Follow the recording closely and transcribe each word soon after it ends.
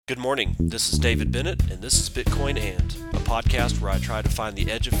Good morning. This is David Bennett, and this is Bitcoin And, a podcast where I try to find the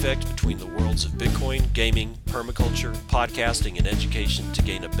edge effect between the worlds of Bitcoin, gaming, permaculture, podcasting, and education to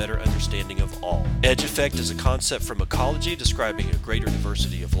gain a better understanding of all. Edge effect is a concept from ecology describing a greater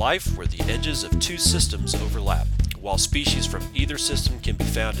diversity of life where the edges of two systems overlap. While species from either system can be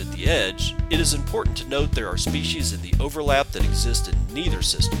found at the edge, it is important to note there are species in the overlap that exist in neither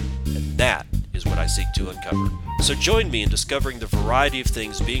system, and that is what I seek to uncover. So join me in discovering the variety of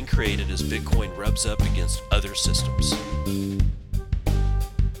things being created as Bitcoin rubs up against other systems.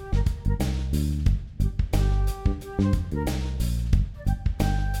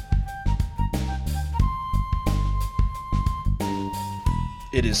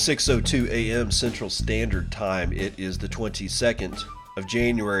 It is 6:02 a.m. Central Standard Time. It is the 22nd of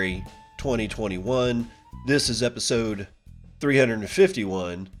January, 2021. This is episode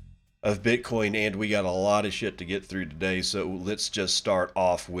 351 of Bitcoin, and we got a lot of shit to get through today, so let's just start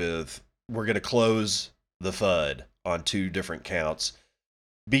off with, we're going to close the FUD on two different counts.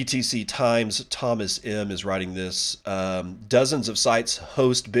 BTC Times, Thomas M. is writing this. Dozens of sites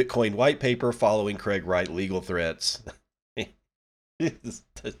host Bitcoin white paper following Craig Wright legal threats.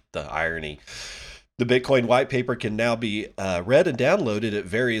 The irony. The Bitcoin white paper can now be read and downloaded at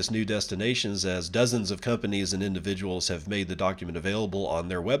various new destinations as dozens of companies and individuals have made the document available on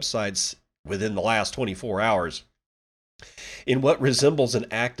their websites within the last 24 hours. In what resembles an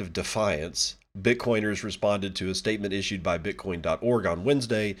act of defiance, Bitcoiners responded to a statement issued by Bitcoin.org on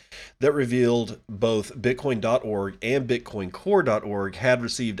Wednesday that revealed both Bitcoin.org and BitcoinCore.org had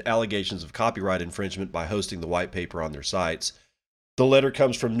received allegations of copyright infringement by hosting the white paper on their sites. The letter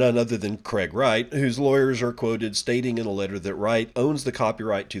comes from none other than Craig Wright, whose lawyers are quoted stating in a letter that Wright owns the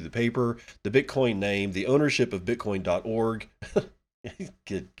copyright to the paper, the Bitcoin name, the ownership of Bitcoin.org.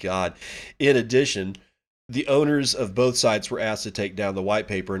 Good God. In addition, the owners of both sites were asked to take down the white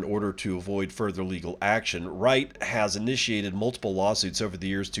paper in order to avoid further legal action. Wright has initiated multiple lawsuits over the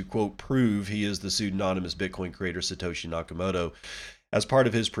years to, quote, prove he is the pseudonymous Bitcoin creator Satoshi Nakamoto. As part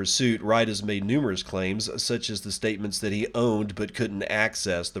of his pursuit, Wright has made numerous claims, such as the statements that he owned but couldn't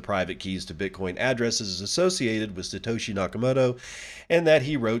access the private keys to Bitcoin addresses associated with Satoshi Nakamoto, and that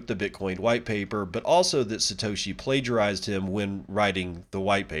he wrote the Bitcoin white paper, but also that Satoshi plagiarized him when writing the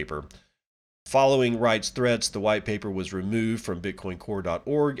white paper. Following Wright's threats, the white paper was removed from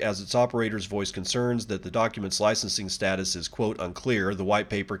BitcoinCore.org as its operators voiced concerns that the document's licensing status is, quote, unclear. The white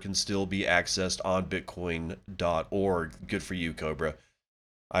paper can still be accessed on Bitcoin.org. Good for you, Cobra.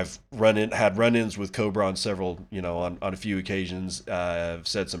 I've had run-ins with Cobra on several, on a few occasions. I've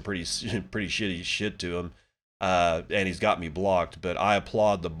said some pretty shitty shit to him, and he's got me blocked. But I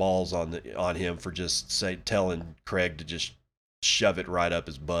applaud the balls on him for just telling Craig to just shove it right up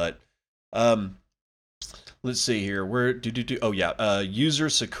his butt. Let's see here. User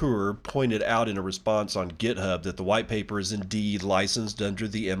Sakur pointed out in a response on GitHub that the white paper is indeed licensed under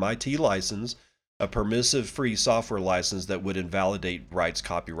the MIT license, a permissive free software license that would invalidate Wright's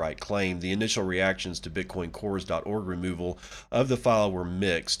copyright claim. The initial reactions to BitcoinCores.org removal of the file were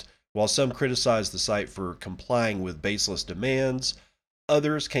mixed. While some criticized the site for complying with baseless demands,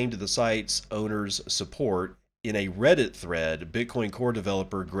 others came to the site's owners' support. In a Reddit thread, Bitcoin Core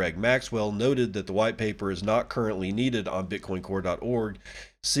developer Greg Maxwell noted that the white paper is not currently needed on BitcoinCore.org,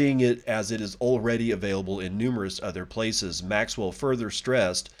 seeing it as it is already available in numerous other places. Maxwell further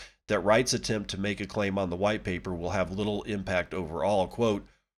stressed that Wright's attempt to make a claim on the white paper will have little impact overall. Quote,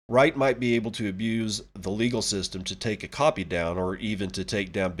 Wright might be able to abuse the legal system to take a copy down or even to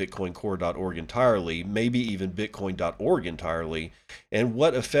take down BitcoinCore.org entirely, maybe even Bitcoin.org entirely. And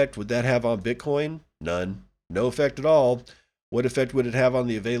what effect would that have on Bitcoin? None. No effect at all. What effect would it have on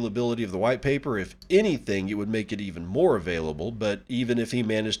the availability of the white paper? If anything, it would make it even more available. But even if he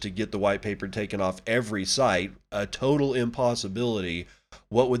managed to get the white paper taken off every site, a total impossibility,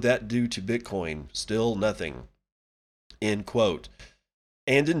 what would that do to Bitcoin? Still nothing. End quote.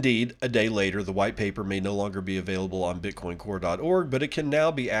 And indeed, a day later, the white paper may no longer be available on BitcoinCore.org, but it can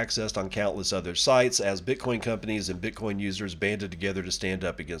now be accessed on countless other sites as Bitcoin companies and Bitcoin users banded together to stand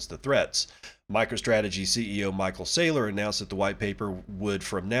up against the threats. MicroStrategy CEO Michael Saylor announced that the white paper would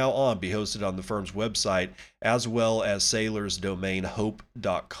from now on be hosted on the firm's website, as well as Saylor's domain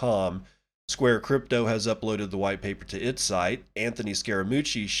hope.com. Square Crypto has uploaded the white paper to its site. Anthony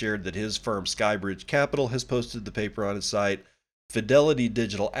Scaramucci shared that his firm Skybridge Capital has posted the paper on its site. Fidelity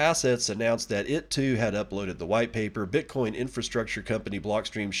Digital Assets announced that it too had uploaded the white paper. Bitcoin infrastructure company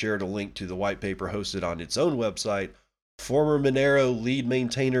Blockstream shared a link to the white paper hosted on its own website. Former Monero lead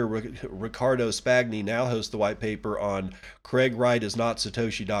maintainer Riccardo Spagni now hosts the white paper on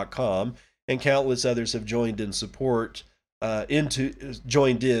CraigWrightIsNotSatoshi.com, and countless others have joined in support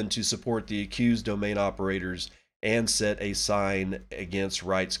joined in to support the accused domain operators and set a sign against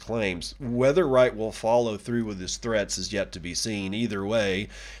Wright's claims. Whether Wright will follow through with his threats is yet to be seen. Either way,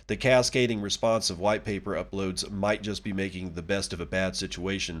 the cascading response of white paper uploads might just be making the best of a bad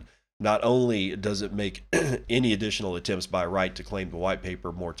situation. Not only does it make any additional attempts by Wright to claim the white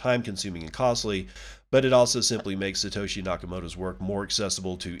paper more time consuming and costly, but it also simply makes Satoshi Nakamoto's work more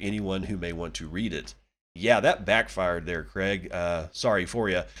accessible to anyone who may want to read it. Yeah, that backfired there, Craig. Sorry for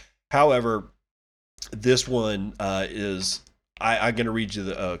you. However, this one I'm going to read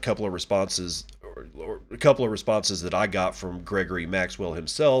you a couple of responses, or a couple of responses that I got from Gregory Maxwell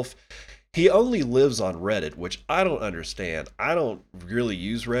himself. He only lives on Reddit, which I don't understand. I don't really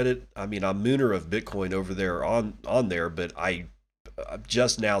use Reddit. I mean, I'm Mooner of Bitcoin over there on there, but I've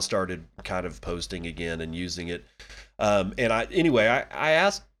just now started kind of posting again and using it. I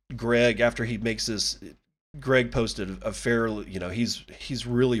asked Greg after he makes this. Greg posted a fairly, he's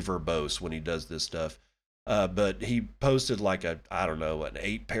really verbose when he does this stuff. But he posted like I don't know, an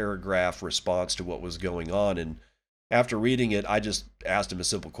 8 paragraph response to what was going on. And after reading it, I just asked him a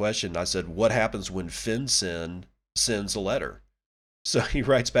simple question. I said, what happens when FinCEN sends a letter? So he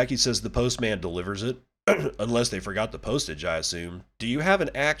writes back, he says, the postman delivers it, unless they forgot the postage, I assume. Do you have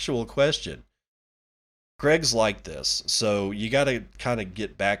an actual question? Greg's like this, so you got to kind of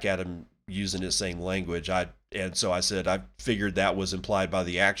get back at him using his same language. So I said, I figured that was implied by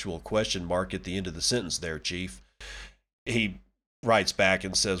the actual question mark at the end of the sentence there, Chief. He writes back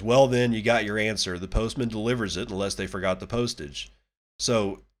and says, well, then you got your answer. The postman delivers it unless they forgot the postage.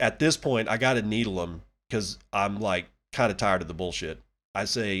 So at this point, I got to needle him because I'm like kind of tired of the bullshit. I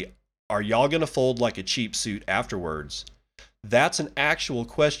say, are y'all going to fold like a cheap suit afterwards? That's an actual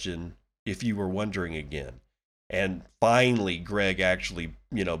question if you were wondering again. And finally, Greg actually,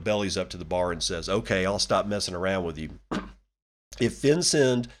 bellies up to the bar and says, okay, I'll stop messing around with you. If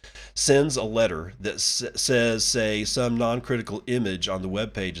FinCEN sends a letter that says, say, some non-critical image on the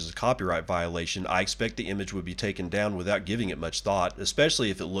webpage is a copyright violation, I expect the image would be taken down without giving it much thought,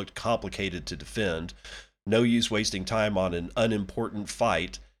 especially if it looked complicated to defend. No use wasting time on an unimportant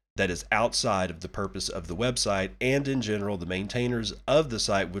fight that is outside of the purpose of the website, and in general, the maintainers of the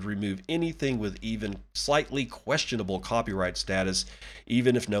site would remove anything with even slightly questionable copyright status,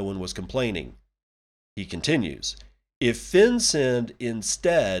 even if no one was complaining. He continues, if FinCEN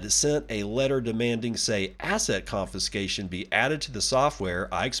instead sent a letter demanding, say, asset confiscation be added to the software,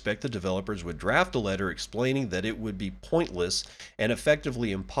 I expect the developers would draft a letter explaining that it would be pointless and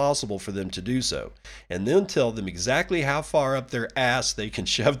effectively impossible for them to do so, and then tell them exactly how far up their ass they can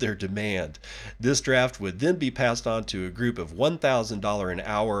shove their demand. This draft would then be passed on to a group of $1,000 an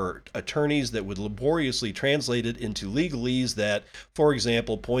hour attorneys that would laboriously translate it into legalese that, for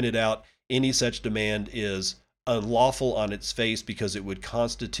example, pointed out any such demand is unlawful on its face because it would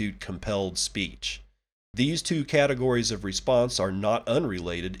constitute compelled speech. These two categories of response are not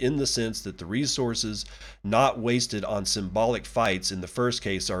unrelated in the sense that the resources not wasted on symbolic fights in the first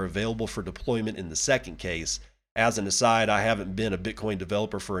case are available for deployment in the second case. As an aside, I haven't been a Bitcoin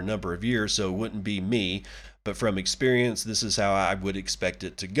developer for a number of years, so it wouldn't be me, but from experience, this is how I would expect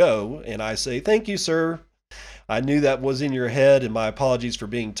it to go. And I say, thank you, sir. I knew that was in your head, and my apologies for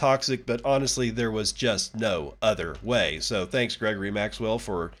being toxic, but honestly, there was just no other way. So thanks, Gregory Maxwell,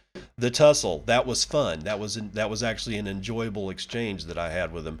 for the tussle. That was fun. That was actually an enjoyable exchange that I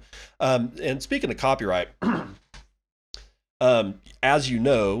had with him. And speaking of copyright, as you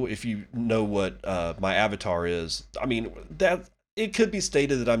know, if you know what my avatar is, I mean, that it could be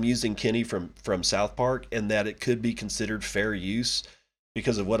stated that I'm using Kenny from South Park, and that it could be considered fair use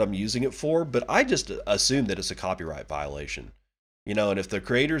because of what I'm using it for, but I just assume that it's a copyright violation. And if the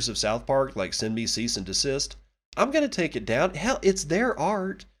creators of South Park send me cease and desist, I'm going to take it down. Hell, it's their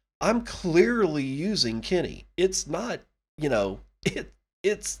art. I'm clearly using Kenny. It's not,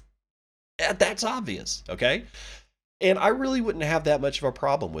 it's that's obvious, okay? And I really wouldn't have that much of a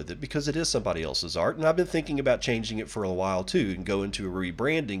problem with it because it is somebody else's art, and I've been thinking about changing it for a while too and go into a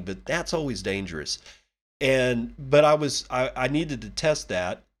rebranding, but that's always dangerous. But I needed to test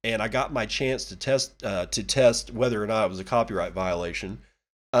that, and I got my chance to test whether or not it was a copyright violation.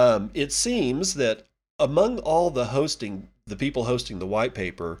 It seems that among all the people hosting the white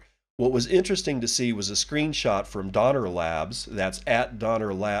paper, what was interesting to see was a screenshot from Donner Labs. That's at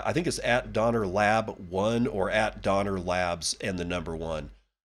Donner Lab. I think it's at Donner Lab 1 or at Donner Labs and the number 1.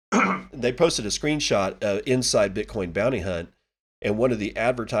 They posted a screenshot inside Bitcoin Bounty Hunt. And one of the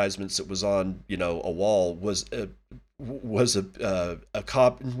advertisements that was on, a wall was a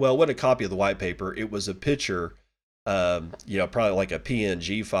copy. Well, what a copy of the white paper. It was a picture, probably like a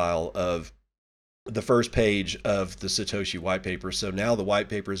PNG file of the first page of the Satoshi white paper. So now the white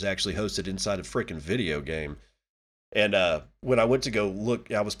paper is actually hosted inside a freaking video game. And when I went to go look,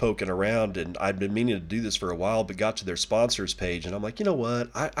 I was poking around, and I'd been meaning to do this for a while, but got to their sponsors page, and I'm like, you know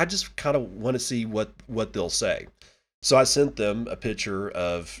what? I just kind of want to see what they'll say. So I sent them a picture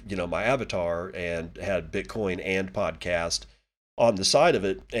of, my avatar, and had Bitcoin and podcast on the side of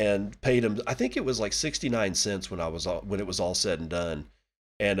it, and paid them. I think it was like 69 cents when it was all said and done,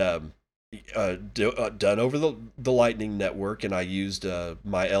 and done over the Lightning Network, and I used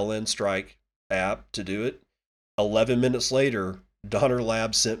my LN Strike app to do it. 11 minutes later, Donner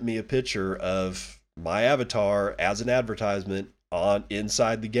Labs sent me a picture of my avatar as an advertisement on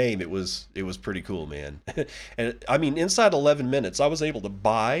inside the game. It was pretty cool, man. And I mean, inside 11 minutes, I was able to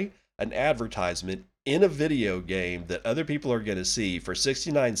buy an advertisement in a video game that other people are going to see for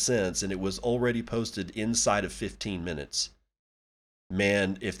 69 cents, and it was already posted inside of 15 minutes.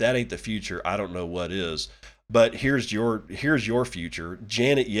 Man, if that ain't the future, I don't know what is. But here's your future.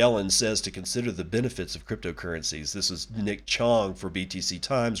 Janet Yellen says to consider the benefits of cryptocurrencies. This is Nick Chong for BTC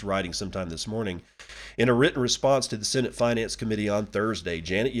Times writing sometime this morning. In a written response to the Senate Finance Committee on Thursday,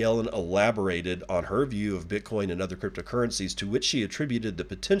 Janet Yellen elaborated on her view of Bitcoin and other cryptocurrencies, to which she attributed the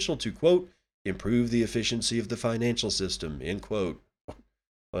potential to, quote, improve the efficiency of the financial system, end quote.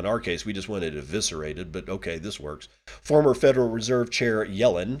 Well, in our case, we just wanted it eviscerated, but okay, this works. Former Federal Reserve Chair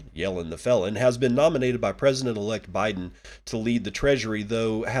Yellen the felon, has been nominated by President-elect Biden to lead the Treasury,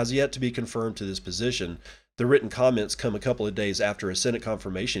 though has yet to be confirmed to this position. The written comments come a couple of days after a Senate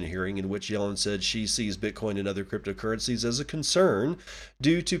confirmation hearing in which Yellen said she sees Bitcoin and other cryptocurrencies as a concern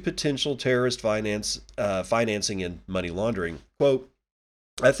due to potential terrorist financing and money laundering. Quote,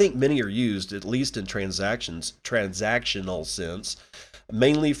 I think many are used, at least in transactional sense,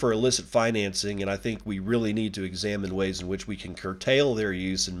 mainly for illicit financing, and I think we really need to examine ways in which we can curtail their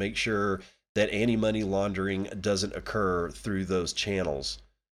use and make sure that anti-money laundering doesn't occur through those channels.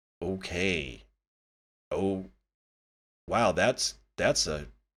 Okay. Oh, wow, that's a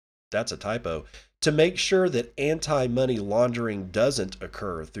typo. To make sure that anti-money laundering doesn't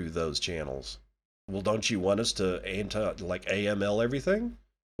occur through those channels. Well, don't you want us to AML everything?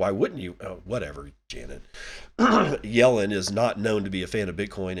 Why wouldn't you? Oh, whatever, Janet. Yellen is not known to be a fan of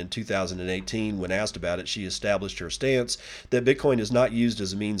Bitcoin. In 2018, when asked about it, she established her stance that Bitcoin is not used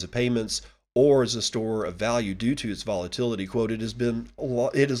as a means of payments or as a store of value due to its volatility. Quote, it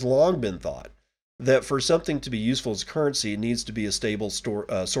has long been thought that for something to be useful as currency, it needs to be a stable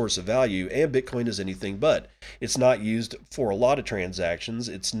source of value, and Bitcoin is anything but. It's not used for a lot of transactions,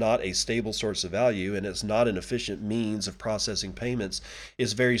 it's not a stable source of value, and it's not an efficient means of processing payments.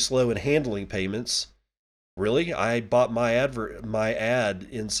 It's very slow in handling payments. Really? I bought my ad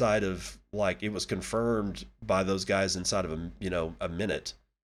inside of, it was confirmed by those guys inside of a minute.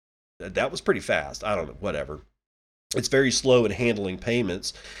 That was pretty fast. I don't know, whatever. It's very slow in handling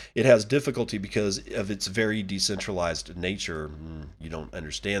payments. It has difficulty because of its very decentralized nature. You don't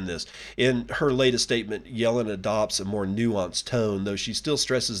understand this. In her latest statement, Yellen adopts a more nuanced tone, though she still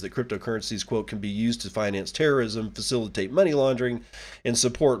stresses that cryptocurrencies, quote, can be used to finance terrorism, facilitate money laundering, and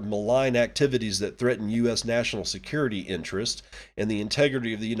support malign activities that threaten U.S. national security interests and the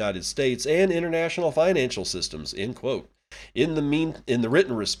integrity of the United States and international financial systems, end quote. In the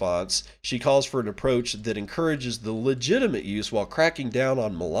written response, she calls for an approach that encourages the legitimate use while cracking down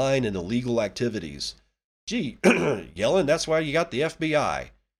on malign and illegal activities. Gee, Yellen, that's why you got the FBI.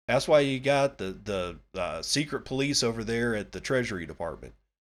 That's why you got the secret police over there at the Treasury Department.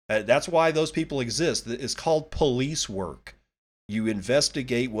 That's why those people exist. It's called police work. You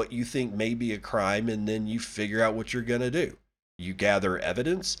investigate what you think may be a crime, and then you figure out what you're going to do. You gather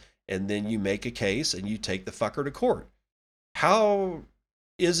evidence, and then you make a case, and you take the fucker to court. How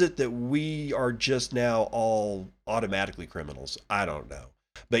is it that we are just now all automatically criminals? I don't know.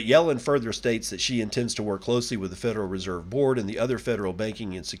 But Yellen further states that she intends to work closely with the Federal Reserve Board and the other federal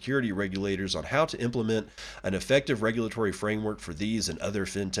banking and security regulators on how to implement an effective regulatory framework for these and other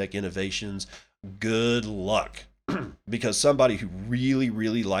fintech innovations. Good luck. Because somebody who really,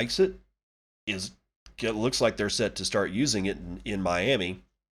 really likes it looks like they're set to start using it in Miami.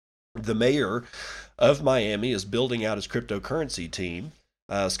 The mayor of Miami is building out his cryptocurrency team.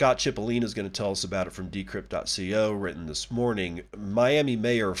 Scott Cipollina is going to tell us about it from decrypt.co, written this morning. Miami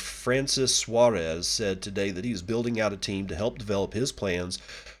Mayor Francis Suarez said today that he is building out a team to help develop his plans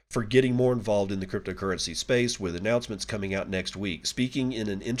for getting more involved in the cryptocurrency space, with announcements coming out next week. Speaking in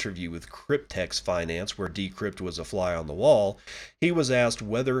an interview with Cryptex Finance, where Decrypt was a fly on the wall, he was asked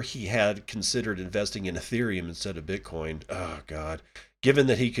whether he had considered investing in Ethereum instead of Bitcoin. Oh, God. Given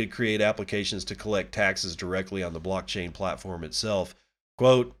that he could create applications to collect taxes directly on the blockchain platform itself.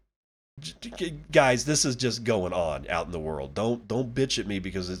 Quote, guys, this is just going on out in the world. Don't bitch at me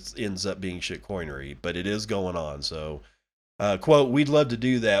because it ends up being shitcoinery, but it is going on. So, quote, we'd love to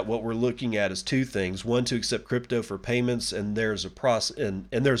do that. What we're looking at is two things: one, to accept crypto for payments, and there's a process, and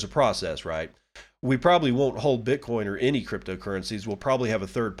there's a process, right? We probably won't hold Bitcoin or any cryptocurrencies. We'll probably have a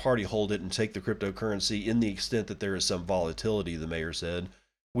third party hold it and take the cryptocurrency in the extent that there is some volatility, the mayor said.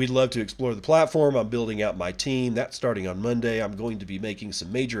 We'd love to explore the platform. I'm building out my team. That's starting on Monday. I'm going to be making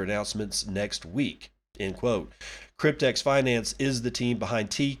some major announcements next week. End quote. Cryptex Finance is the team behind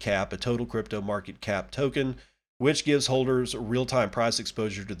TCAP, a total crypto market cap token, which gives holders real-time price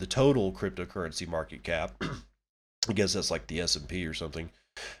exposure to the total cryptocurrency market cap. I guess that's like the S&P or something.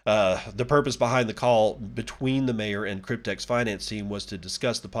 The purpose behind the call between the mayor and Cryptex finance team was to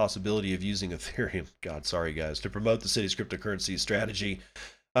discuss the possibility of using Ethereum. God, sorry guys, to promote the city's cryptocurrency strategy.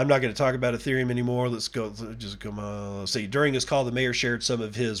 I'm not going to talk about Ethereum anymore. Let's go. Just come on. Let's see. During his call, the mayor shared some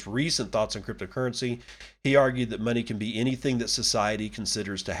of his recent thoughts on cryptocurrency. He argued that money can be anything that society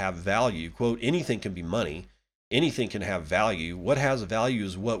considers to have value. Quote, anything can be money. Anything can have value. What has value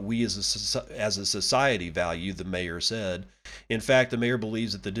is what we as a society value, the mayor said. In fact, the mayor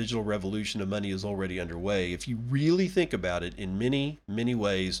believes that the digital revolution of money is already underway. If you really think about it, in many, many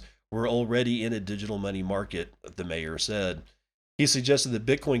ways, we're already in a digital money market, the mayor said. He suggested that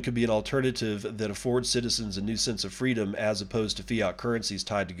Bitcoin could be an alternative that affords citizens a new sense of freedom as opposed to fiat currencies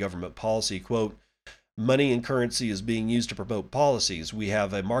tied to government policy. Quote, money and currency is being used to promote policies. We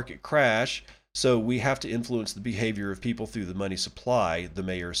have a market crash, so we have to influence the behavior of people through the money supply, the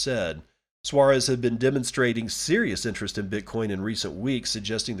mayor said. Suarez had been demonstrating serious interest in Bitcoin in recent weeks,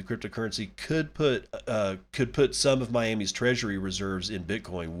 suggesting the cryptocurrency could put some of Miami's treasury reserves in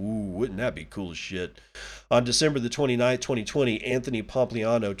Bitcoin. Woo, wouldn't that be cool as shit? On December the 29th, 2020, Anthony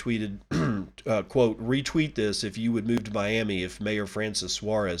Pompliano tweeted, quote, retweet this if you would move to Miami if Mayor Francis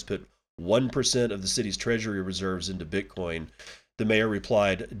Suarez put 1% of the city's treasury reserves into Bitcoin. The mayor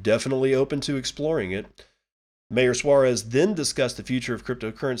replied, definitely open to exploring it. Mayor Suarez then discussed the future of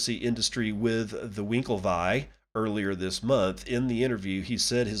cryptocurrency industry with the Winklevi earlier this month. In the interview, he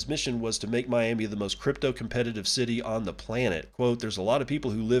said his mission was to make Miami the most crypto competitive city on the planet. Quote, there's a lot of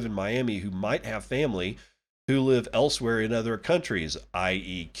people who live in Miami who might have family who live elsewhere in other countries,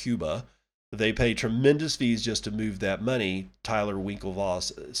 i.e. Cuba. They pay tremendous fees just to move that money, Tyler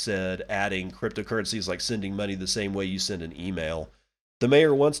Winklevoss said, adding cryptocurrency is like sending money the same way you send an email. The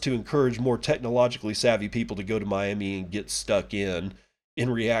mayor wants to encourage more technologically savvy people to go to Miami and get stuck in. In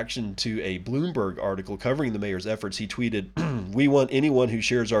reaction to a Bloomberg article covering the mayor's efforts, he tweeted, we want anyone who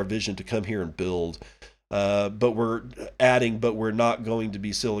shares our vision to come here and build. But we're not going to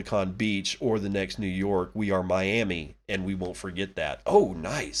be Silicon Beach or the next New York. We are Miami, and we won't forget that. Oh,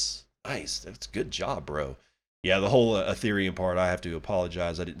 nice. Nice. That's a good job, bro. Yeah, the whole Ethereum part, I have to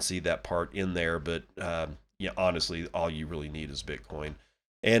apologize. I didn't see that part in there, but yeah, honestly, all you really need is Bitcoin.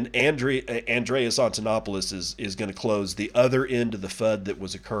 And Andreas Antonopoulos is going to close the other end of the FUD that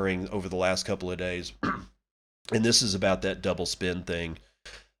was occurring over the last couple of days. And this is about that double spin thing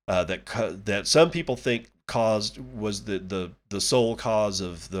that some people think was the sole cause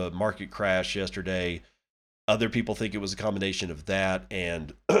of the market crash yesterday. Other people think it was a combination of that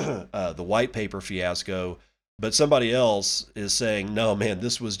and the white paper fiasco. But somebody else is saying, no, man,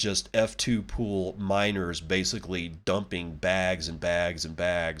 this was just F2 pool miners basically dumping bags and bags and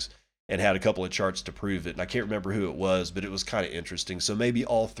bags, and had a couple of charts to prove it. And I can't remember who it was, but it was kind of interesting. So maybe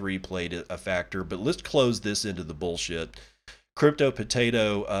all three played a factor. But let's close this into the bullshit. Crypto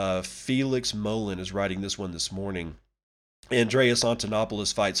Potato, Felix Molin is writing this one this morning. Andreas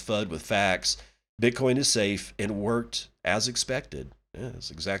Antonopoulos fights FUD with facts. Bitcoin is safe and worked as expected. Yeah,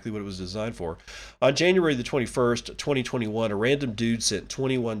 that's exactly what it was designed for. On January the 21st, 2021, a random dude sent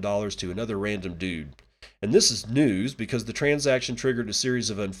 $21 to another random dude. And this is news because the transaction triggered a series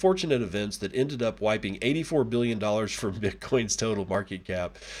of unfortunate events that ended up wiping $84 billion from Bitcoin's total market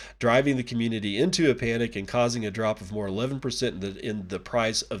cap, driving the community into a panic and causing a drop of more 11% in the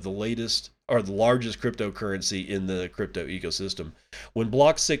price of the latest or the largest cryptocurrency in the crypto ecosystem. When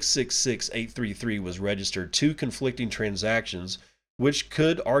block 666833 was registered, two conflicting transactions, which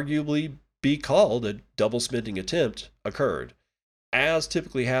could arguably be called a double spending attempt, occurred. As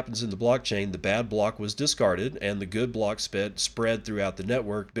typically happens in the blockchain, the bad block was discarded and the good block spread throughout the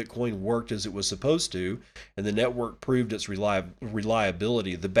network. Bitcoin worked as it was supposed to, and the network proved its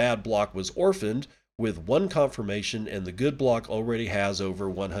reliability. The bad block was orphaned with one confirmation, and the good block already has over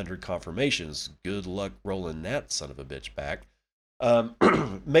 100 confirmations. Good luck rolling that son of a bitch back.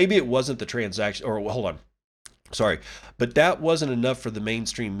 Maybe it wasn't the transaction, or hold on. Sorry, but that wasn't enough for the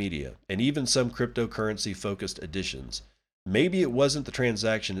mainstream media and even some cryptocurrency-focused editions. Maybe it wasn't the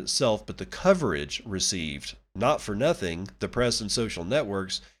transaction itself, but the coverage received. Not for nothing, the press and social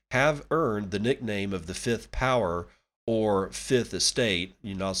networks have earned the nickname of the fifth power or fifth estate.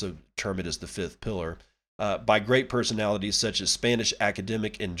 You can also term it as the fifth pillar. By great personalities such as Spanish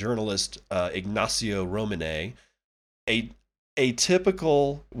academic and journalist Ignacio Romane, a an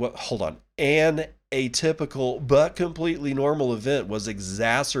atypical but completely normal event was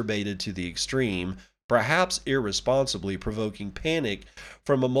exacerbated to the extreme, perhaps irresponsibly, provoking panic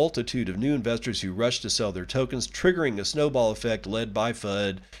from a multitude of new investors who rushed to sell their tokens, triggering a snowball effect led by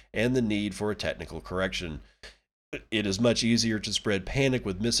FUD and the need for a technical correction. It is much easier to spread panic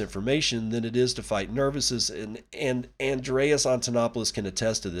with misinformation than it is to fight nervousness, and Andreas Antonopoulos can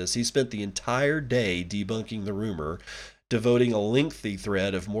attest to this. He spent the entire day debunking the rumor, devoting a lengthy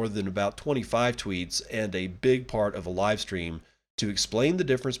thread of more than about 25 tweets and a big part of a live stream to explain the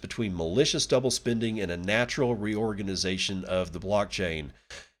difference between malicious double spending and a natural reorganization of the blockchain.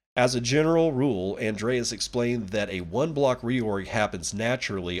 As a general rule, Andreas explained that a one-block reorg happens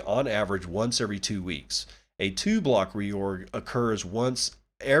naturally on average once every 2 weeks. A 2-block reorg occurs once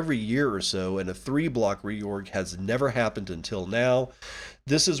every year or so, and a 3-block reorg has never happened until now.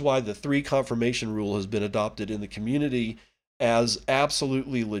 This is why the 3 confirmation rule has been adopted in the community as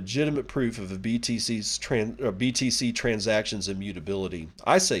absolutely legitimate proof of a BTC transaction's immutability.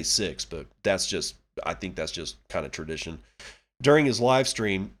 I say 6, but I think that's just kind of tradition. During his live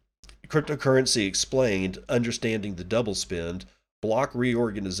stream, Cryptocurrency explained understanding the double spend, block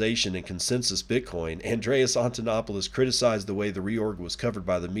reorganization, and consensus Bitcoin. Andreas Antonopoulos criticized the way the reorg was covered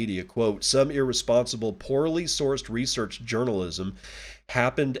by the media. Quote, some irresponsible, poorly sourced research journalism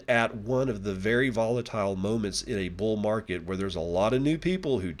happened at one of the very volatile moments in a bull market where there's a lot of new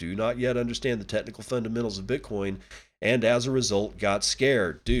people who do not yet understand the technical fundamentals of Bitcoin, and as a result got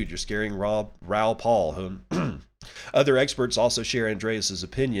scared. Dude, you're scaring Raoul Pal. Other experts also share Andreas's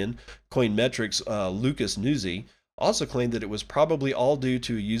opinion. Coinmetrics' Lucas Nuzzi also claimed that it was probably all due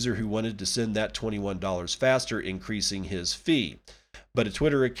to a user who wanted to send that $21 faster, increasing his fee. But a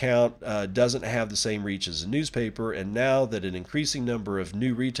Twitter account doesn't have the same reach as a newspaper, and now that an increasing number of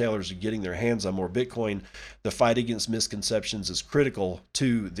new retailers are getting their hands on more Bitcoin, the fight against misconceptions is critical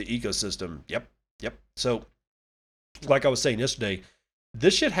to the ecosystem. Yep. So, like I was saying yesterday,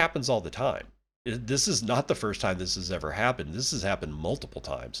 this shit happens all the time. This is not the first time this has ever happened. This has happened multiple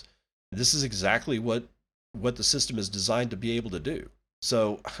times. This is exactly what the system is designed to be able to do.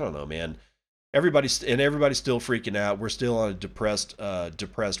 So I don't know, man. Everybody's still freaking out. We're still on a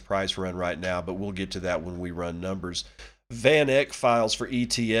depressed price run right now, but we'll get to that when we run numbers. VanEck files for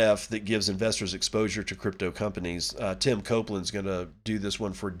ETF that gives investors exposure to crypto companies. Tim Copeland's going to do this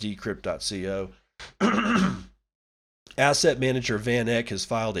one for Decrypt.co. Asset manager VanEck has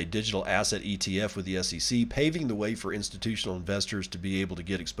filed a digital asset ETF with the SEC, paving the way for institutional investors to be able to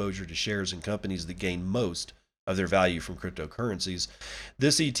get exposure to shares in companies that gain most of their value from cryptocurrencies.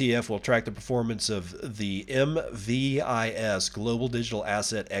 This ETF will track the performance of the MVIS Global Digital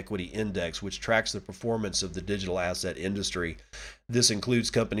Asset Equity Index, which tracks the performance of the digital asset industry. This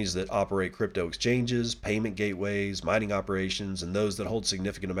includes companies that operate crypto exchanges, payment gateways, mining operations, and those that hold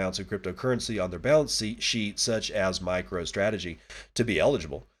significant amounts of cryptocurrency on their balance sheet, such as MicroStrategy. To be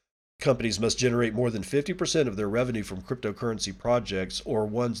eligible, companies must generate more than 50% of their revenue from cryptocurrency projects or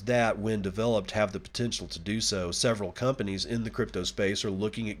ones that, when developed, have the potential to do so. Several companies in the crypto space are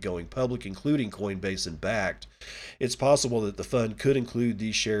looking at going public, including Coinbase and Bakkt. It's possible that the fund could include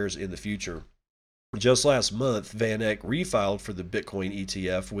these shares in the future. Just last month, VanEck refiled for the Bitcoin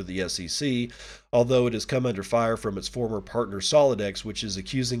ETF with the SEC, although it has come under fire from its former partner Solidex, which is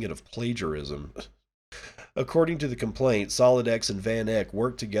accusing it of plagiarism. According to the complaint, Solidex and VanEck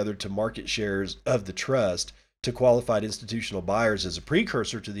worked together to market shares of the trust to qualified institutional buyers as a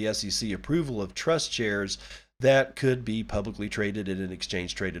precursor to the SEC approval of trust shares that could be publicly traded in an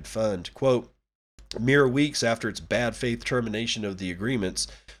exchange-traded fund. Quote, mere weeks after its bad faith termination of the agreements,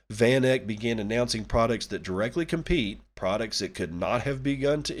 VanEck began announcing products that directly compete, products it could not have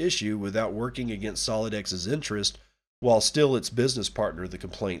begun to issue without working against Solidex's interest, while still its business partner, the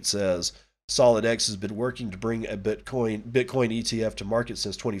complaint says. Solidex has been working to bring a Bitcoin ETF to market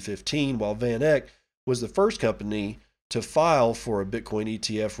since 2015, while VanEck was the first company to file for a Bitcoin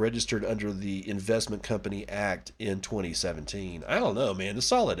ETF registered under the Investment Company Act in 2017. I don't know, man. The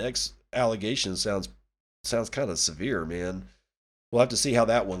Solidex allegation sounds kind of severe, man. We'll have to see how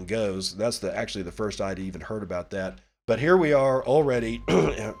that one goes. That's actually the first I'd even heard about that. But here we are already.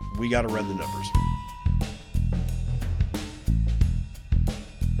 We got to run the numbers.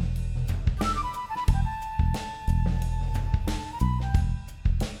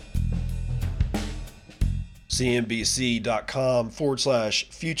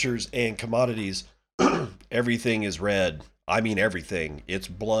 CNBC.com/futures and commodities. Everything is red. I mean, everything. It's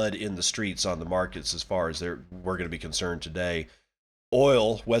blood in the streets on the markets as far as we're going to be concerned today.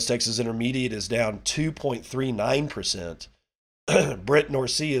 Oil, West Texas Intermediate, is down 2.39%. Brent North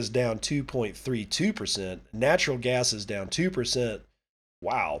Sea is down 2.32%. Natural gas is down 2%.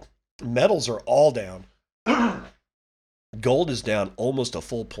 Wow. Metals are all down. Gold is down almost a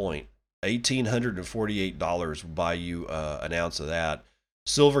full point. $1,848 will buy you an ounce of that.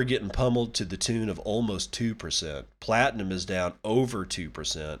 Silver getting pummeled to the tune of almost 2%. Platinum is down over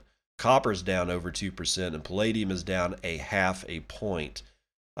 2%. Copper's down over 2%. And palladium is down a half a point.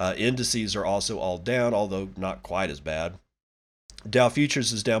 Indices are also all down, although not quite as bad. Dow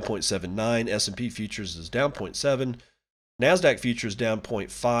Futures is down 0.79. S&P Futures is down 0.7. NASDAQ Futures down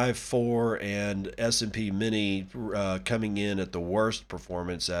 0.54, and S&P Mini coming in at the worst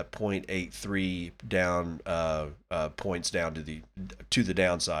performance at 0.83, down points down to the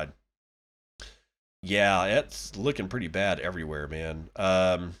downside. Yeah, it's looking pretty bad everywhere, man.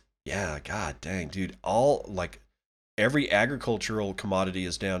 Yeah, god dang, dude. Every agricultural commodity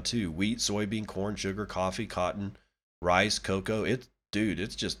is down too. Wheat, soybean, corn, sugar, coffee, cotton, rice, cocoa. It's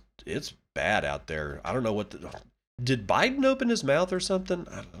bad out there. I don't know did Biden open his mouth or something?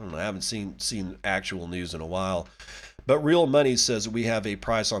 I don't know. I haven't seen actual news in a while. But Real Money says we have a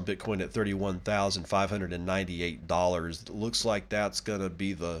price on Bitcoin at $31,598. Looks like that's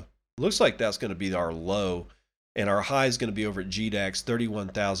gonna be our low, and our high is gonna be over at GDAX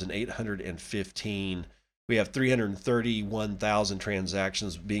 31,815. We have 331,000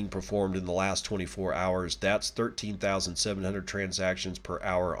 transactions being performed in the last 24 hours. That's 13,700 transactions per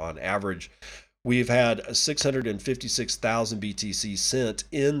hour on average. We've had 656,000 BTC sent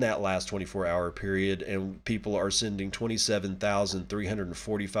in that last 24-hour period, and people are sending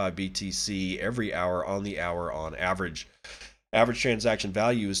 27,345 BTC every hour on average. Average transaction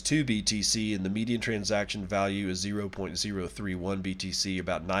value is 2 BTC, and the median transaction value is 0.031 BTC,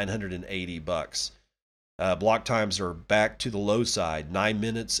 about $980. Block times are back to the low side, 9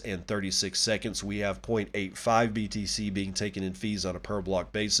 minutes and 36 seconds. We have 0.85 BTC being taken in fees on a per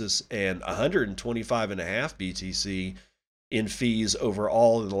block basis, and 125.5 BTC in fees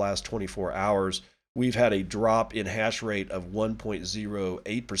overall in the last 24 hours. We've had a drop in hash rate of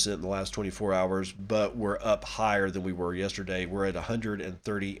 1.08% in the last 24 hours, but we're up higher than we were yesterday. We're at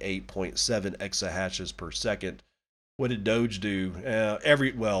 138.7 exahashes per second. What did Doge do?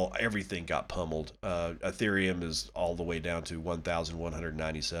 Everything got pummeled. Ethereum is all the way down to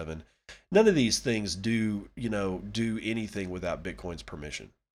 1,197. None of these things do anything without Bitcoin's permission.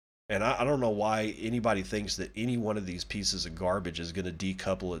 And I don't know why anybody thinks that any one of these pieces of garbage is going to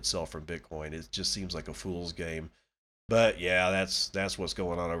decouple itself from Bitcoin. It just seems like a fool's game. But yeah, that's what's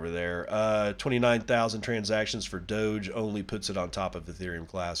going on over there. 29,000 transactions for Doge only puts it on top of Ethereum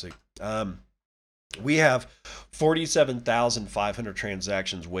Classic. We have 47,500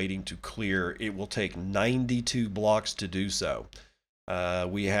 transactions waiting to clear. It will take 92 blocks to do so.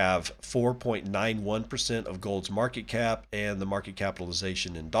 We have 4.91% of gold's market cap, and the market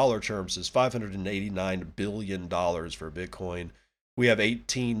capitalization in dollar terms is $589 billion for Bitcoin. We have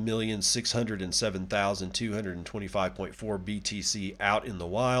 18,607,225.4 BTC out in the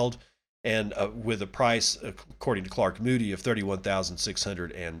wild, and with a price, according to Clark Moody, of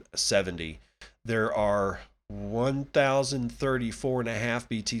 31,670. There are 1,034.5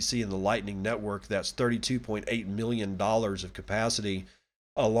 BTC in the Lightning Network. That's $32.8 million of capacity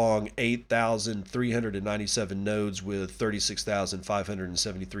along 8,397 nodes with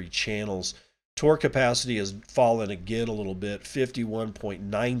 36,573 channels. Tor capacity has fallen again a little bit.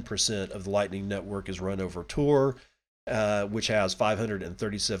 51.9% of the Lightning Network is run over Tor, which has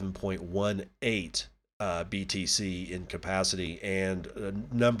 537.18 BTC in capacity, and a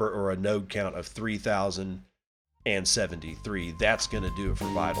node count of 3,073. That's going to do it for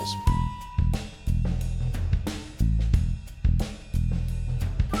Vitals.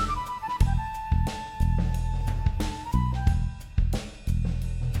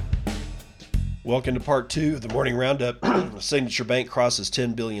 Welcome to part 2 of the morning roundup. Signature Bank crosses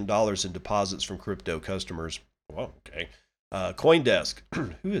 $10 billion in deposits from crypto customers. Well, okay. CoinDesk.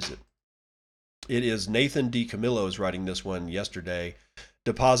 Who is it? It is Nathan DiCamillo is writing this one yesterday.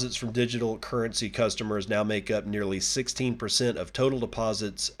 Deposits from digital currency customers now make up nearly 16% of total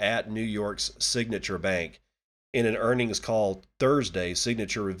deposits at New York's Signature Bank. In an earnings call Thursday,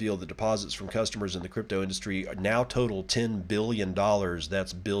 Signature revealed that deposits from customers in the crypto industry now total $10 billion.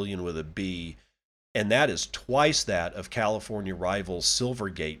 That's billion with a B. And that is twice that of California rival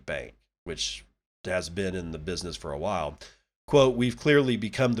Silvergate Bank, which has been in the business for a while. Quote, "We've clearly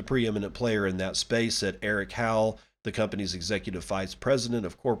become the preeminent player in that space," said Eric Howell, the company's executive vice president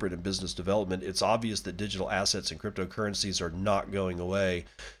of corporate and business development. "It's obvious that digital assets and cryptocurrencies are not going away."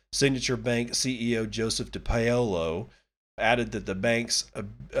 Signature Bank CEO Joseph DePaolo added that the bank's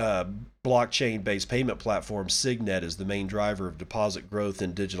blockchain-based payment platform, Signet, is the main driver of deposit growth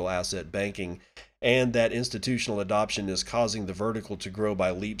in digital asset banking, and that institutional adoption is causing the vertical to grow by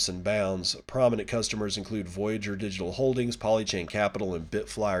leaps and bounds. Prominent customers include Voyager Digital Holdings, Polychain Capital, and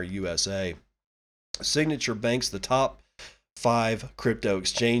Bitflyer USA. Signature banks the top 5 crypto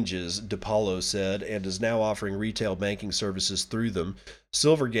exchanges, DePaulo said, and is now offering retail banking services through them.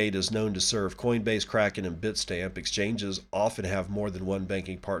 Silvergate is known to serve Coinbase, Kraken, and Bitstamp. Exchanges often have more than one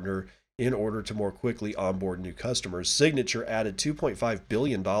banking partner in order to more quickly onboard new customers. Signature added $2.5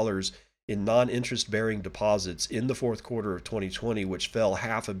 billion in non-interest-bearing deposits in the fourth quarter of 2020, which fell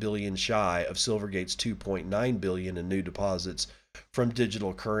 $500 million shy of Silvergate's $2.9 billion in new deposits from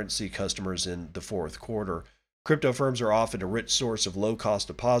digital currency customers in the fourth quarter. Crypto firms are often a rich source of low-cost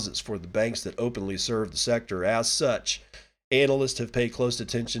deposits for the banks that openly serve the sector. As such, analysts have paid close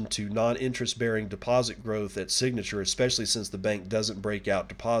attention to non-interest-bearing deposit growth at Signature, especially since the bank doesn't break out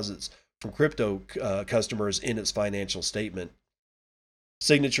deposits from crypto customers in its financial statement.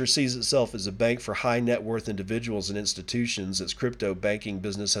 Signature sees itself as a bank for high net worth individuals and institutions. Its crypto banking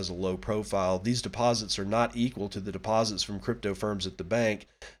business has a low profile. These deposits are not equal to the deposits from crypto firms at the bank,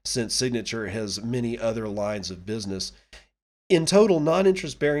 since Signature has many other lines of business. In total,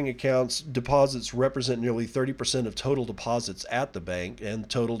 non-interest bearing accounts deposits represent nearly 30% of total deposits at the bank, and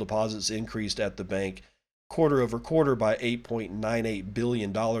total deposits increased at the bank quarter over quarter by $8.98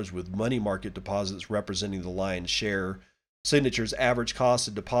 billion, with money market deposits representing the lion's share. Signature's average cost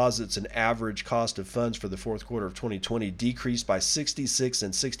of deposits and average cost of funds for the fourth quarter of 2020 decreased by 66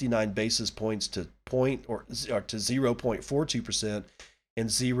 and 69 basis points to 0.42% and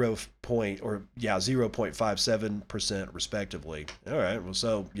 0.57% respectively. All right, well,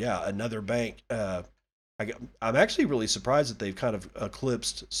 so yeah, another bank. I'm actually really surprised that they've kind of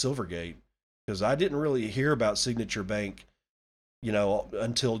eclipsed Silvergate, because I didn't really hear about Signature Bank,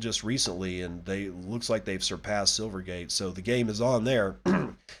 until just recently, and looks like they've surpassed Silvergate. So the game is on there.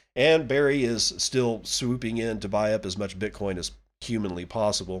 And Barry is still swooping in to buy up as much Bitcoin as humanly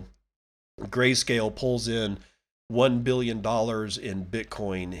possible. Grayscale pulls in $1 billion in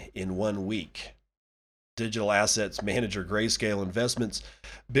Bitcoin in 1 week. Digital assets manager Grayscale Investments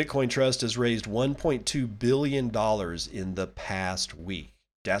Bitcoin Trust has raised $1.2 billion in the past week.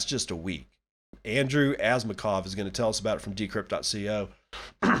 That's just a week. Andrew Asmakov is going to tell us about it from Decrypt.co.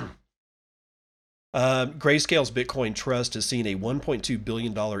 Grayscale's Bitcoin Trust has seen a $1.2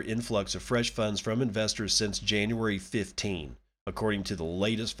 billion influx of fresh funds from investors since January 15, according to the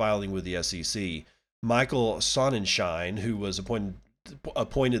latest filing with the SEC. Michael Sonnenschein, who was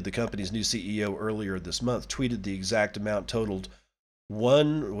appointed the company's new CEO earlier this month, tweeted the exact amount totaled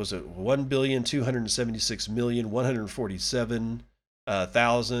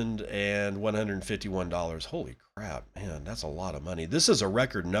 $1,276,147,151. Holy crap, man, that's a lot of money. This is a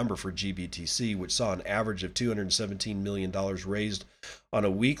record number for GBTC, which saw an average of $217 million raised on a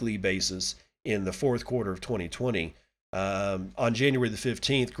weekly basis in the fourth quarter of 2020. On January the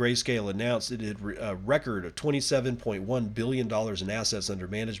 15th, Grayscale announced it had a record of $27.1 billion in assets under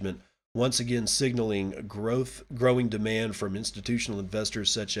management, once again signaling growing demand from institutional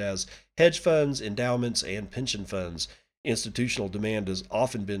investors such as hedge funds, endowments, and pension funds. Institutional demand has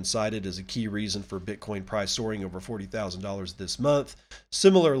often been cited as a key reason for Bitcoin price soaring over $40,000 this month.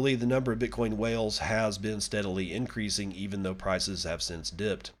 Similarly, the number of Bitcoin whales has been steadily increasing, even though prices have since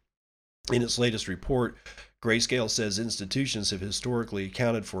dipped. In its latest report, Grayscale says institutions have historically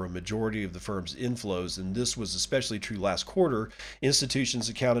accounted for a majority of the firm's inflows, and this was especially true last quarter. Institutions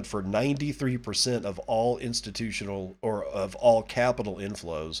accounted for 93% of all institutional or of all capital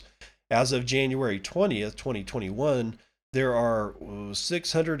inflows. As of January 20th, 2021, there are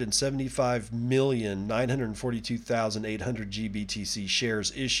 675,942,800 GBTC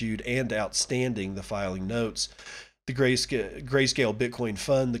shares issued and outstanding, the filing notes. The Grayscale Bitcoin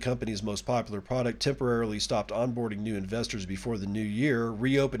Fund, the company's most popular product, temporarily stopped onboarding new investors before the new year,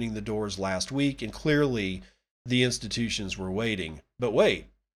 reopening the doors last week, and clearly the institutions were waiting. But wait,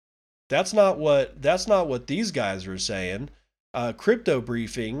 that's not what these guys are saying. Crypto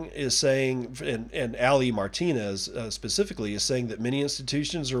Briefing is saying, and Ali Martinez specifically is saying, that many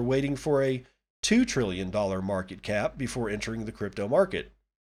institutions are waiting for a $2 trillion market cap before entering the crypto market.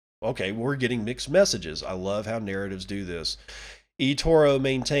 Okay, we're getting mixed messages. I love how narratives do this. eToro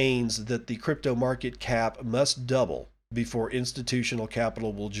maintains that the crypto market cap must double before institutional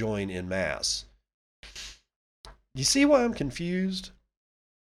capital will join en masse. You see why I'm confused?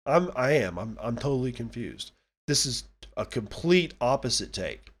 I'm totally confused. This is a complete opposite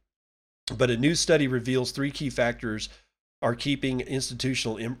take. But a new study reveals three key factors are keeping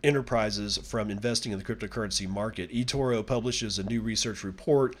institutional enterprises from investing in the cryptocurrency market. eToro publishes a new research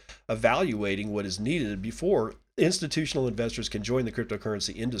report evaluating what is needed before institutional investors can join the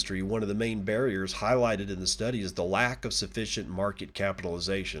cryptocurrency industry. One of the main barriers highlighted in the study is the lack of sufficient market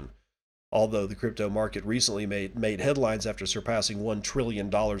capitalization. Although the crypto market recently made headlines after surpassing $1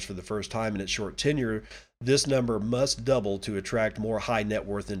 trillion for the first time in its short tenure, this number must double to attract more high net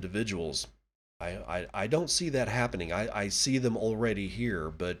worth individuals. I don't see that happening. I see them already here,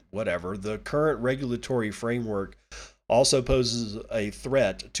 but whatever. The current regulatory framework also poses a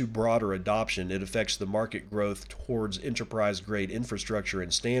threat to broader adoption. It affects the market growth towards enterprise grade infrastructure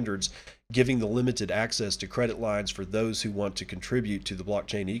and standards, giving the limited access to credit lines for those who want to contribute to the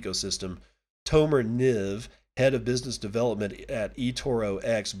blockchain ecosystem. Tomer Niv, head of business development at eToro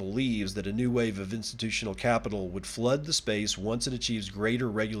X, believes that a new wave of institutional capital would flood the space once it achieves greater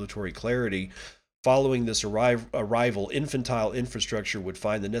regulatory clarity. Following this arrival, infantile infrastructure would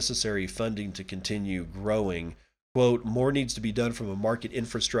find the necessary funding to continue growing. Quote, more needs to be done from a market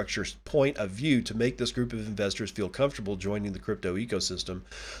infrastructure point of view to make this group of investors feel comfortable joining the crypto ecosystem.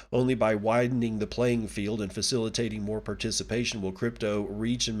 Only by widening the playing field and facilitating more participation will crypto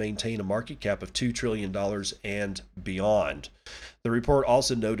reach and maintain a market cap of $2 trillion and beyond. The report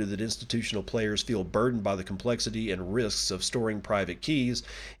also noted that institutional players feel burdened by the complexity and risks of storing private keys.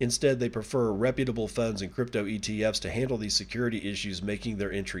 Instead, they prefer reputable funds and crypto ETFs to handle these security issues, making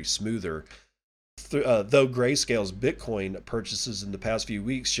their entry smoother. Though Grayscale's Bitcoin purchases in the past few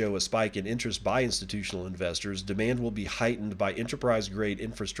weeks show a spike in interest by institutional investors, demand will be heightened by enterprise-grade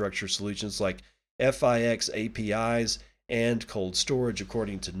infrastructure solutions like FIX APIs and cold storage,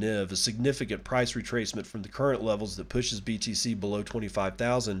 according to Niv. A significant price retracement from the current levels that pushes BTC below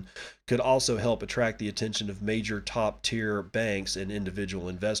 25,000 could also help attract the attention of major top-tier banks and individual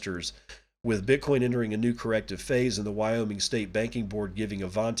investors. With Bitcoin entering a new corrective phase and the Wyoming State Banking Board giving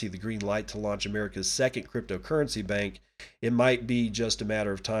Avanti the green light to launch America's second cryptocurrency bank, it might be just a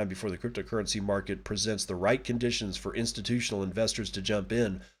matter of time before the cryptocurrency market presents the right conditions for institutional investors to jump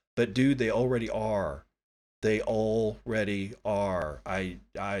in. But dude, they already are. They already are.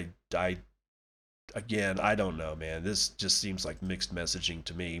 Again, I don't know, man. This just seems like mixed messaging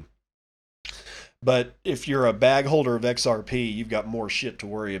to me. But if you're a bag holder of XRP, you've got more shit to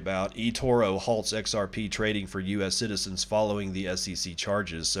worry about. eToro halts XRP trading for U.S. citizens following the SEC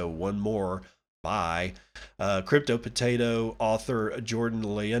charges. So one more. Bye. Crypto Potato author Jordan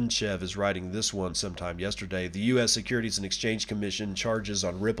Leonchev is writing this one sometime yesterday. The U.S. Securities and Exchange Commission charges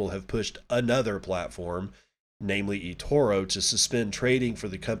on Ripple have pushed another platform, namely eToro, to suspend trading for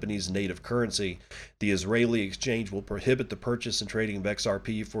the company's native currency. The Israeli exchange will prohibit the purchase and trading of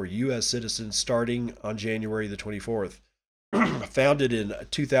XRP for U.S. citizens starting on January the 24th. Founded in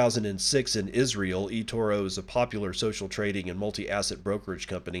 2006 in Israel, eToro is a popular social trading and multi-asset brokerage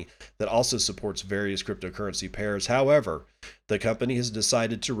company that also supports various cryptocurrency pairs. However, the company has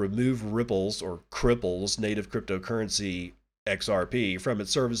decided to remove Ripple's or Cripple's native cryptocurrency XRP from its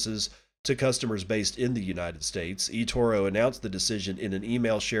services to customers based in the United States. eToro announced the decision in an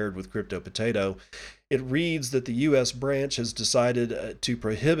email shared with Crypto Potato. It reads that the U.S. branch has decided to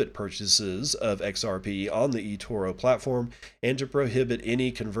prohibit purchases of XRP on the eToro platform and to prohibit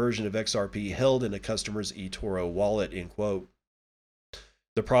any conversion of XRP held in a customer's eToro wallet, end quote.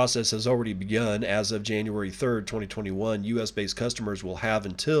 The process has already begun. As of January 3rd, 2021, U.S.-based customers will have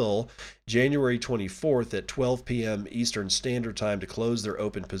until January 24th at 12 p.m. Eastern Standard Time to close their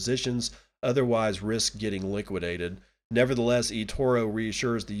open positions, otherwise risk getting liquidated. Nevertheless, eToro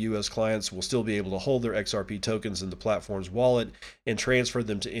reassures the U.S. clients will still be able to hold their XRP tokens in the platform's wallet and transfer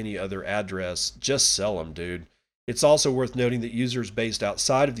them to any other address. Just sell them, dude. It's also worth noting that users based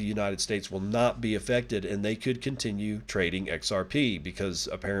outside of the United States will not be affected and they could continue trading XRP because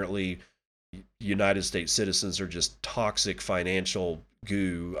apparently United States citizens are just toxic financial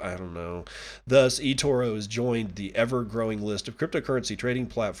goo. I don't know. Thus, eToro has joined the ever-growing list of cryptocurrency trading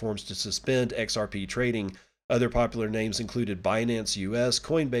platforms to suspend XRP trading. Other popular names included Binance US,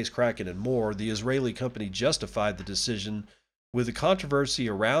 Coinbase, Kraken, and more. The Israeli company justified the decision with the controversy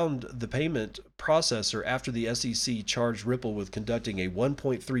around the payment processor after the SEC charged Ripple with conducting a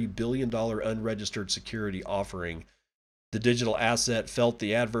 $1.3 billion unregistered security offering. The digital asset felt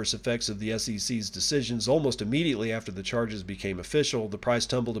the adverse effects of the SEC's decisions almost immediately after the charges became official. The price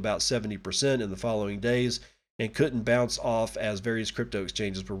tumbled about 70% in the following days and couldn't bounce off as various crypto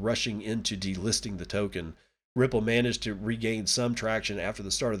exchanges were rushing into delisting the token. Ripple managed to regain some traction after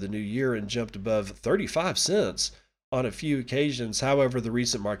the start of the new year and jumped above 35 cents on a few occasions. However, the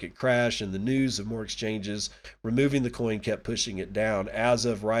recent market crash and the news of more exchanges removing the coin kept pushing it down. As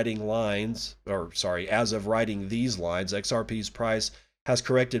of writing these lines, XRP's price has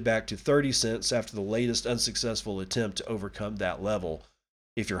corrected back to 30 cents after the latest unsuccessful attempt to overcome that level.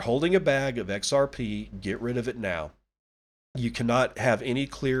 If you're holding a bag of XRP, get rid of it now. You cannot have any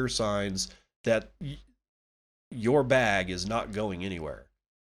clear signs that your bag is not going anywhere.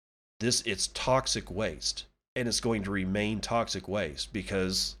 It's toxic waste, and it's going to remain toxic waste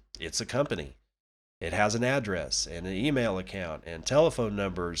because it's a company. It has an address and an email account and telephone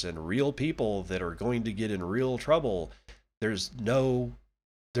numbers and real people that are going to get in real trouble. There's no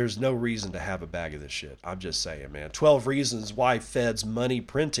reason to have a bag of this shit. I'm just saying, man. 12 reasons why Fed's money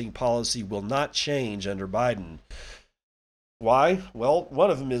printing policy will not change under Biden. Why? Well,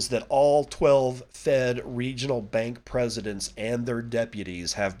 one of them is that all 12 Fed regional bank presidents and their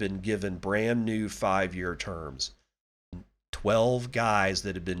deputies have been given brand new 5-year terms. 12 guys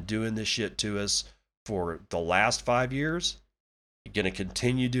that have been doing this shit to us for the last 5 years are going to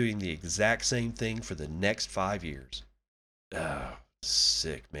continue doing the exact same thing for the next 5 years. Oh,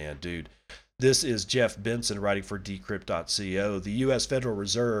 sick, man, dude. This is Jeff Benson writing for Decrypt.co. The U.S. Federal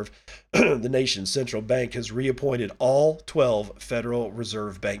Reserve, the nation's central bank, has reappointed all 12 Federal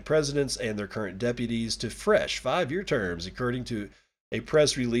Reserve Bank presidents and their current deputies to fresh 5-year terms, according to a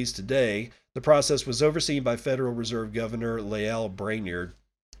press release today. The process was overseen by Federal Reserve Governor Lael Brainerd.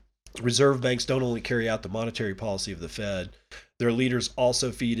 Reserve banks don't only carry out the monetary policy of the Fed, their leaders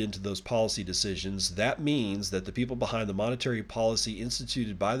also feed into those policy decisions. That means that the people behind the monetary policy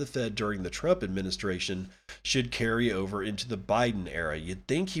instituted by the Fed during the Trump administration should carry over into the Biden era. You'd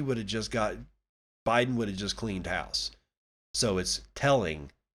think Biden would have just cleaned house. So it's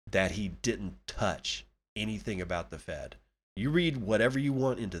telling that he didn't touch anything about the Fed. You read whatever you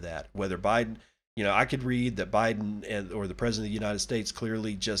want into that, whether Biden, I could read that Biden or the president of the United States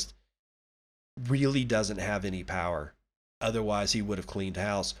clearly just really doesn't have any power. Otherwise, he would have cleaned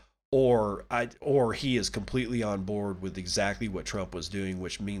house, or he is completely on board with exactly what Trump was doing,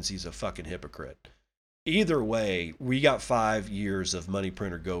 which means he's a fucking hypocrite. Either way, we got 5 years of money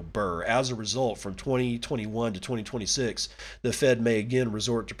printer go burr. As a result, from 2021 to 2026, the Fed may again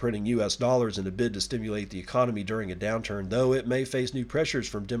resort to printing U.S. dollars in a bid to stimulate the economy during a downturn, though it may face new pressures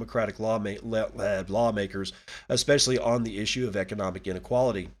from Democratic lawmakers, especially on the issue of economic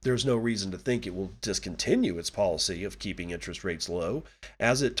inequality. There's no reason to think it will discontinue its policy of keeping interest rates low,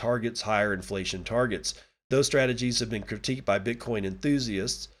 as it targets higher inflation targets. Those strategies have been critiqued by Bitcoin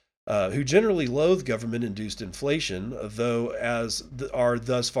enthusiasts, who generally loathe government-induced inflation, though are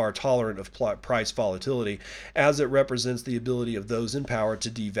thus far tolerant of price volatility, as it represents the ability of those in power to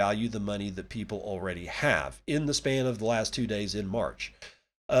devalue the money that people already have. In the span of the last 2 days in March,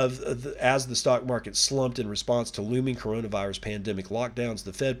 as the stock market slumped in response to looming coronavirus pandemic lockdowns,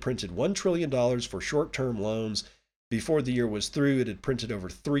 the Fed printed $1 trillion for short-term loans. Before the year was through, it had printed over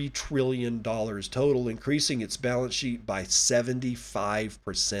 $3 trillion total, increasing its balance sheet by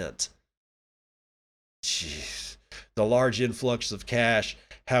 75%. Jeez. The large influx of cash,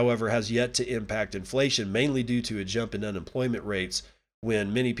 however, has yet to impact inflation, mainly due to a jump in unemployment rates.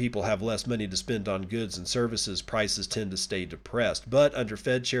 When many people have less money to spend on goods and services, prices tend to stay depressed. But under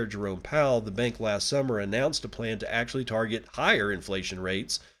Fed Chair Jerome Powell, the bank last summer announced a plan to actually target higher inflation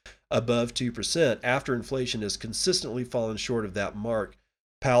rates above 2%, after inflation has consistently fallen short of that mark.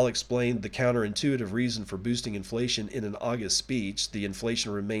 Powell explained the counterintuitive reason for boosting inflation in an August speech. The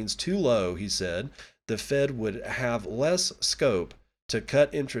inflation remains too low, he said. The Fed would have less scope to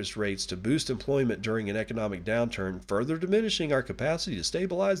cut interest rates to boost employment during an economic downturn, further diminishing our capacity to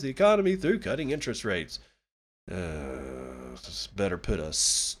stabilize the economy through cutting interest rates. Better put a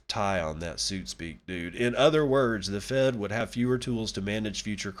tie on that suit speak, dude. In other words, the Fed would have fewer tools to manage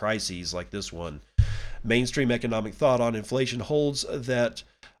future crises like this one. Mainstream economic thought on inflation holds that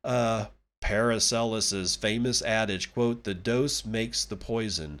Paracelsus's famous adage, quote, "the dose makes the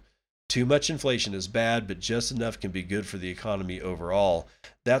poison." Too much inflation is bad, but just enough can be good for the economy overall.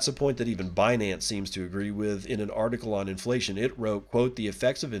 That's a point that even Binance seems to agree with. In an article on inflation, it wrote, quote, "the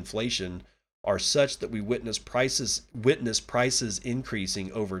effects of inflation are such that we witness prices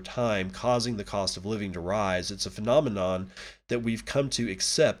increasing over time, causing the cost of living to rise. It's a phenomenon that we've come to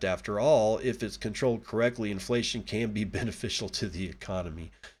accept. After all, if it's controlled correctly, inflation can be beneficial to the economy."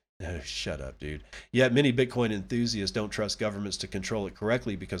 Oh, shut up, dude. Yet many Bitcoin enthusiasts don't trust governments to control it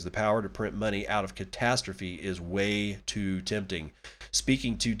correctly because the power to print money out of catastrophe is way too tempting.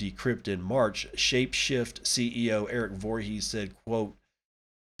 Speaking to Decrypt in March, Shapeshift CEO Eric Voorhees said, quote,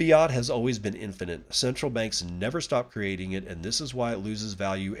 "Fiat has always been infinite. Central banks never stop creating it, and this is why it loses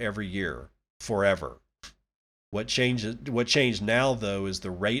value every year, forever." What changed now, though, is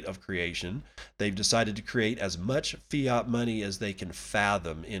the rate of creation. They've decided to create as much fiat money as they can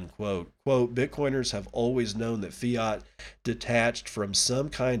fathom, end quote. Quote, Bitcoiners have always known that fiat detached from some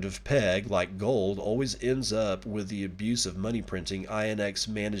kind of peg, like gold, always ends up with the abuse of money printing, INX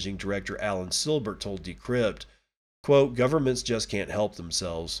managing director Alan Silbert told Decrypt. Quote, governments just can't help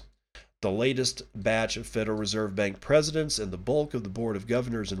themselves. The latest batch of Federal Reserve Bank presidents and the bulk of the Board of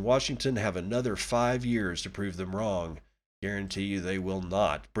Governors in Washington have another 5 years to prove them wrong. Guarantee you they will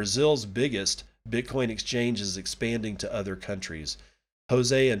not. Brazil's biggest Bitcoin exchange is expanding to other countries.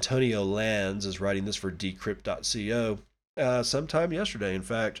 Jose Antonio Lanz is writing this for Decrypt.co sometime yesterday, in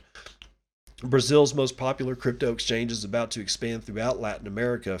fact. Brazil's most popular crypto exchange is about to expand throughout Latin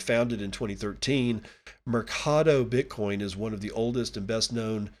America. Founded in 2013, Mercado Bitcoin is one of the oldest and best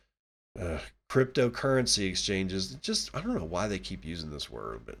known cryptocurrency exchanges. Just, I don't know why they keep using this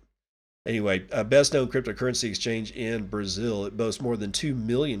word, but anyway, best known cryptocurrency exchange in Brazil. It boasts more than 2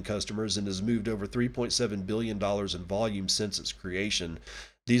 million customers and has moved over $3.7 billion in volume since its creation.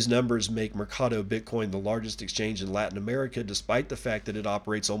 These numbers make Mercado Bitcoin the largest exchange in Latin America, despite the fact that it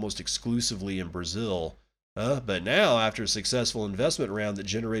operates almost exclusively in Brazil. But now, after a successful investment round that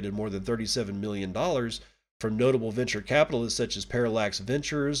generated more than $37 million from notable venture capitalists such as Parallax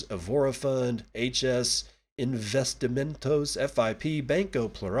Ventures, Evora Fund, HS Investimentos, FIP, Banco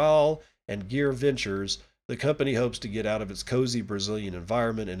Plural, and Gear Ventures, the company hopes to get out of its cozy Brazilian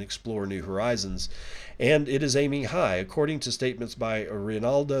environment and explore new horizons. And it is aiming high. According to statements by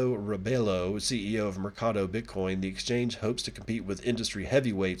Rinaldo Rebelo, CEO of Mercado Bitcoin, the exchange hopes to compete with industry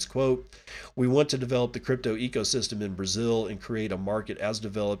heavyweights. Quote, we want to develop the crypto ecosystem in Brazil and create a market as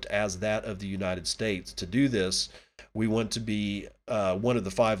developed as that of the United States. To do this, we want to be one of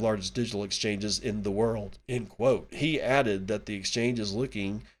the 5 largest digital exchanges in the world, end quote. He added that the exchange is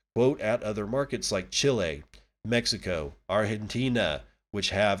looking, quote, at other markets like Chile, Mexico, Argentina,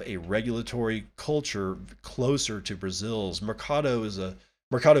 which have a regulatory culture closer to Brazil's. Mercado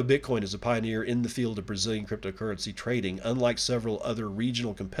Bitcoin is a pioneer in the field of Brazilian cryptocurrency trading. Unlike several other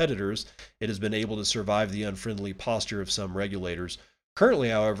regional competitors, it has been able to survive the unfriendly posture of some regulators. Currently,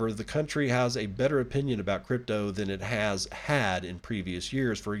 however, the country has a better opinion about crypto than it has had in previous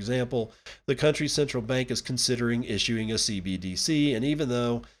years. For example, the country's central bank is considering issuing a CBDC, and even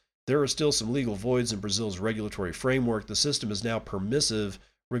though there are still some legal voids in Brazil's regulatory framework, the system is now permissive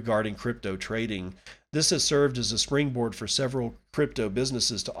regarding crypto trading. This has served as a springboard for several crypto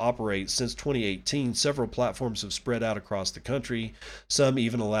businesses to operate. Since 2018, several platforms have spread out across the country, some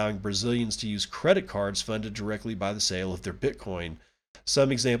even allowing Brazilians to use credit cards funded directly by the sale of their Bitcoin.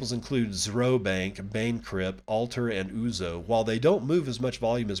 Some examples include Zrobank, Baincrypt, Alter, and Uzo. While they don't move as much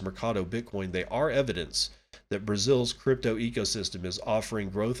volume as Mercado Bitcoin, they are evidence that Brazil's crypto ecosystem is offering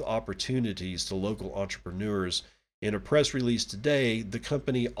growth opportunities to local entrepreneurs. In a press release today, the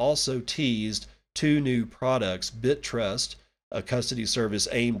company also teased 2 new products, BitTrust, a custody service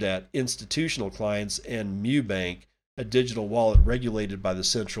aimed at institutional clients, and MuBank, a digital wallet regulated by the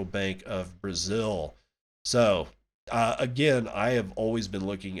Central Bank of Brazil. So, again, I have always been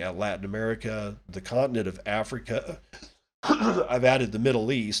looking at Latin America, the continent of Africa. I've added the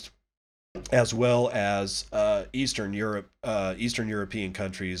Middle East, as well as Eastern Europe, Eastern European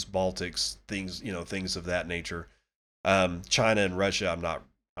countries, Baltics, things of that nature. China and Russia,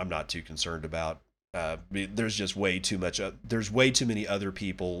 I'm not too concerned about. There's just way too much. There's way too many other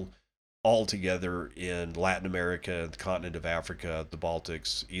people altogether in Latin America, the continent of Africa, the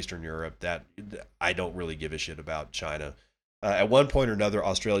Baltics, Eastern Europe, that I don't really give a shit about China. At one point or another,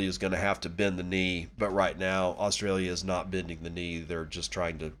 Australia is going to have to bend the knee, but right now, Australia is not bending the knee. They're just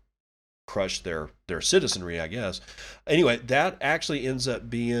trying to crush their citizenry, I guess. Anyway, that actually ends up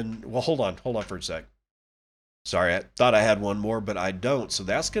being, well, hold on for a sec. Sorry, I thought I had one more, but I don't. So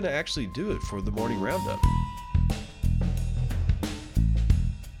that's going to actually do it for the morning roundup.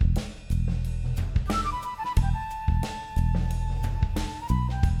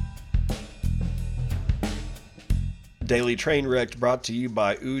 Daily Trainwreck brought to you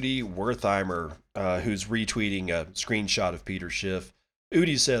by Udi Wertheimer, who's retweeting a screenshot of Peter Schiff.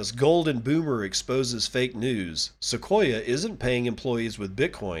 Udi says, Golden Boomer exposes fake news. Sequoia isn't paying employees with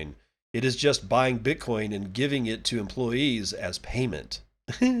Bitcoin. It is just buying Bitcoin and giving it to employees as payment.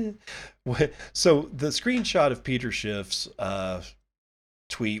 So the screenshot of Peter Schiff's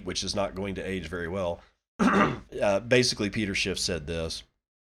tweet, which is not going to age very well, basically Peter Schiff said this.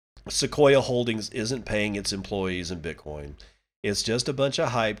 Sequoia Holdings isn't paying its employees in Bitcoin. It's just a bunch of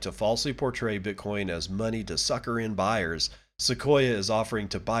hype to falsely portray Bitcoin as money to sucker in buyers. Sequoia is offering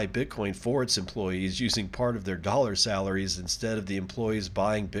to buy Bitcoin for its employees using part of their dollar salaries instead of the employees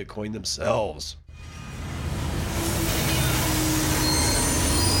buying Bitcoin themselves.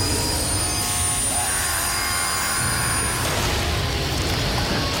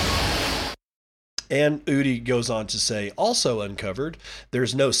 And Udi goes on to say, also uncovered,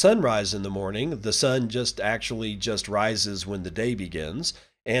 there's no sunrise in the morning. The sun just rises when the day begins.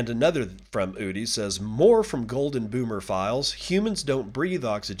 And another from Udi says, more from Golden Boomer files. Humans don't breathe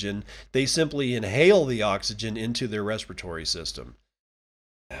oxygen. They simply inhale the oxygen into their respiratory system.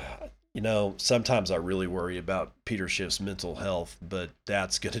 You know, sometimes I really worry about Peter Schiff's mental health, but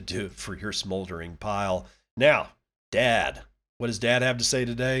that's going to do it for your smoldering pile. Now, Dad. What does Dad have to say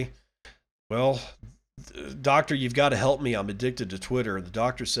today? Well, doctor, you've got to help me. I'm addicted to Twitter. The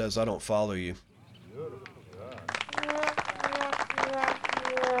doctor says I don't follow you.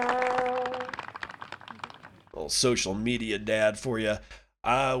 Little social media dad for you.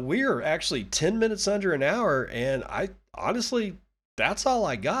 We're actually 10 minutes under an hour, and honestly, that's all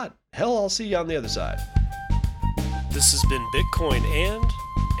I got. Hell, I'll see you on the other side. This has been Bitcoin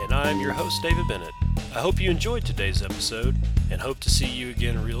and I'm your host, David Bennett. I hope you enjoyed today's episode and hope to see you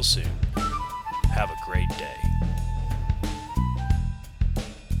again real soon. Have a great day.